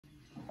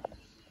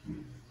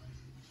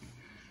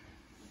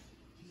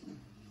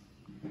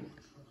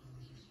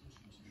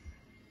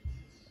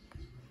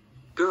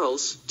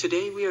Girls,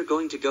 today we are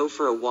going to go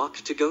for a walk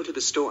to go to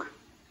the store.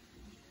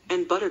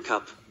 And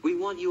Buttercup, we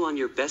want you on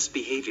your best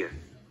behavior.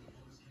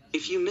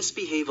 If you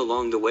misbehave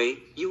along the way,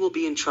 you will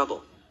be in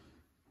trouble.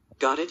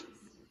 Got it?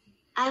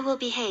 I will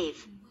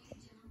behave.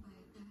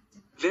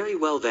 Very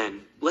well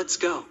then, let's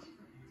go.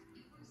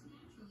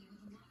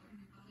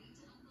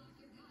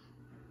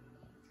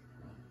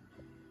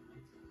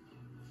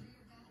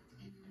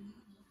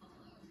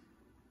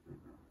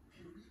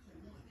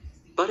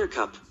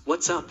 Buttercup,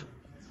 what's up?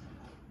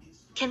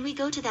 Can we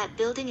go to that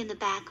building in the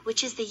back,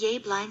 which is the Yay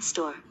Blind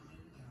store?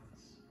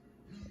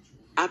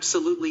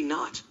 Absolutely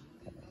not.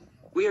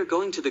 We are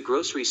going to the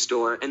grocery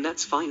store and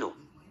that's final.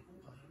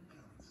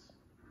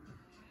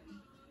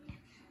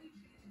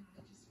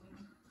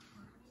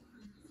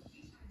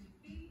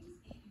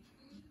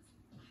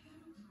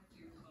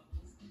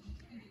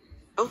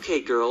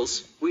 Okay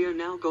girls, we are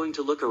now going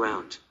to look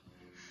around.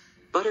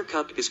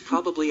 Buttercup is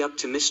probably up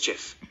to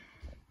mischief.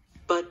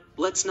 But,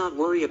 let's not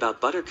worry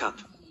about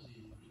Buttercup.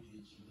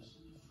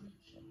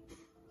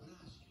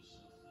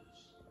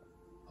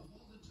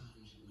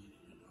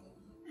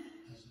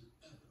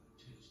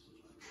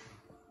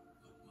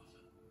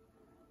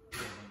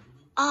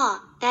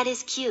 Ah, that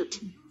is cute.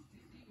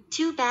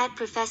 Too bad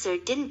Professor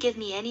didn't give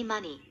me any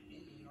money.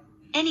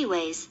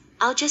 Anyways,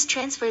 I'll just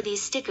transfer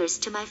these stickers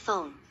to my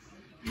phone.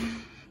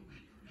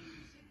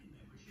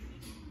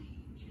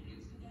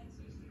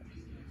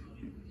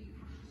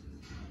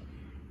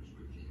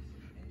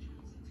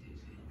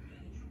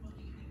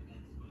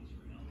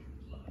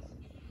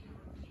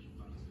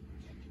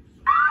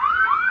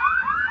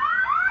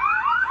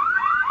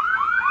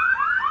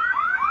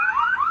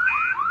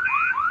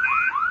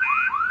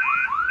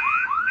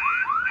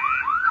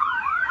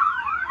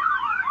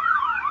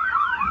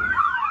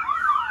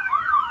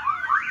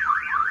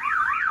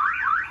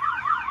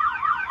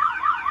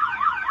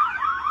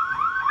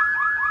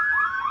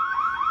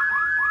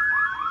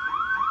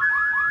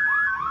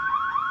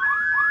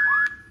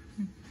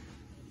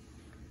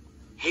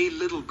 Hey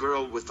little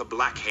girl with the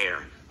black hair,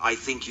 I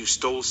think you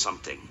stole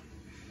something.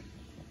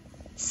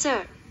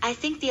 Sir, I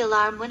think the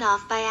alarm went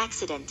off by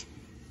accident.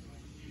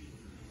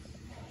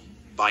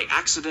 By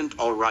accident,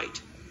 all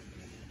right.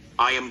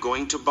 I am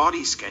going to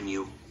body scan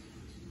you.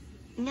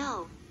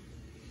 No.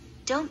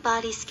 Don't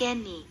body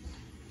scan me.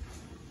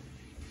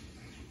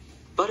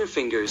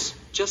 Butterfingers,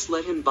 just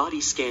let him body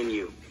scan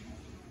you.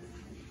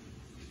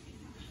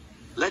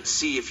 Let's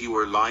see if you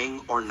were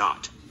lying or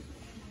not.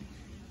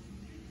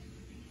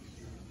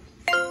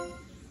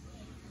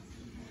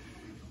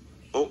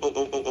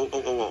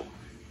 Oh.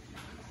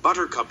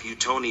 Buttercup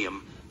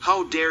Utonium,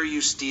 how dare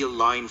you steal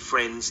line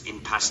friends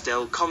in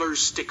pastel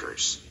colors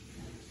stickers?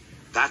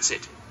 That's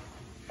it.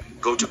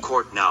 Go to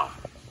court now.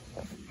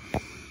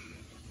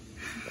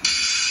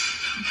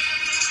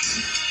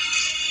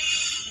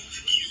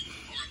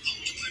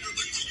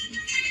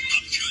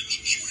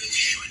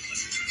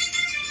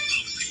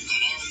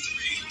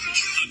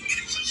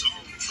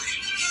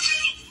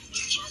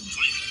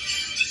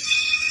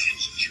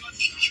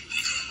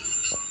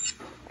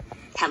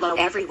 Hello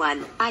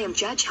everyone, I am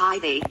Judge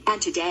Hyvie,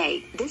 and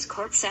today, this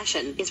court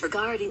session is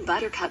regarding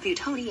Buttercup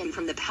Utonium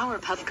from the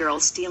Powerpuff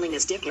Girls stealing a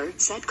sticker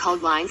set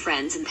called Line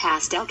Friends in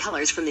pastel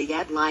colors from the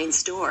Yay Blind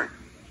store.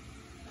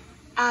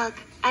 Ugh,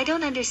 I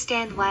don't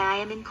understand why I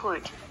am in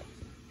court.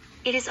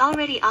 It is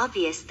already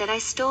obvious that I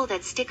stole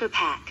that sticker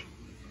pack.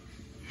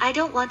 I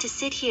don't want to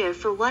sit here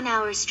for 1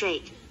 hour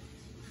straight.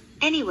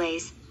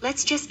 Anyways,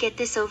 let's just get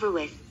this over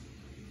with.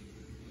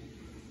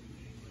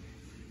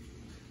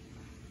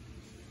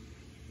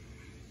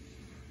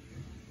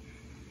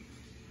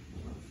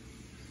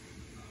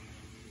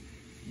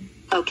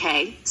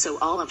 Okay, so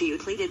all of you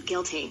pleaded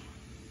guilty.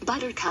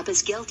 Buttercup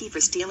is guilty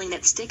for stealing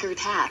that sticker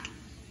pack.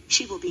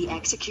 She will be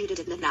executed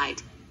at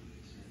midnight.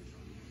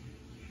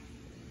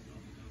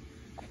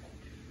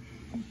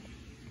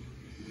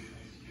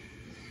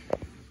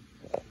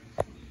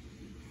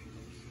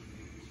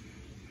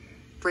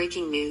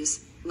 Breaking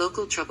news,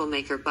 local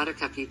troublemaker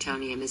Buttercup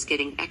Utonium is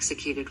getting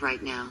executed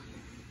right now.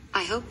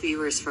 I hope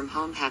viewers from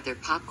home have their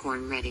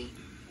popcorn ready.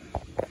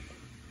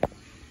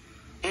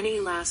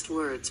 Any last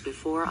words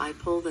before I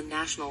pull the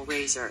national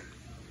razor?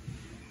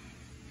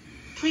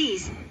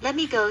 Please, let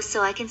me go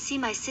so I can see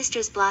my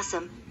sisters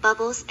blossom,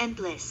 Bubbles and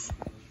Bliss.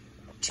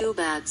 Too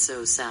bad,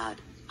 so sad.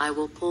 I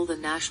will pull the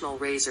national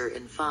razor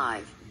in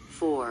 5,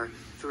 4,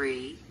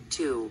 3,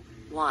 2,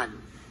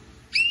 1.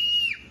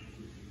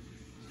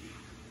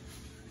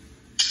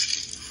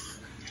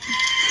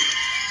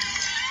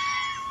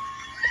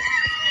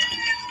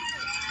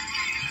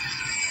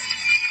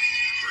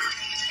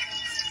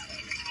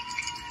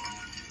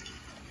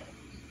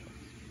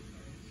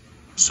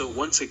 So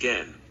once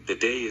again, the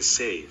day is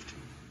saved.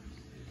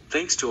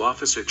 Thanks to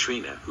Officer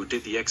Trina who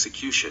did the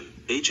execution,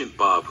 Agent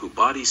Bob who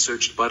body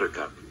searched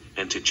Buttercup,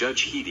 and to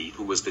Judge Heedy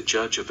who was the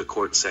judge of the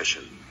court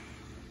session.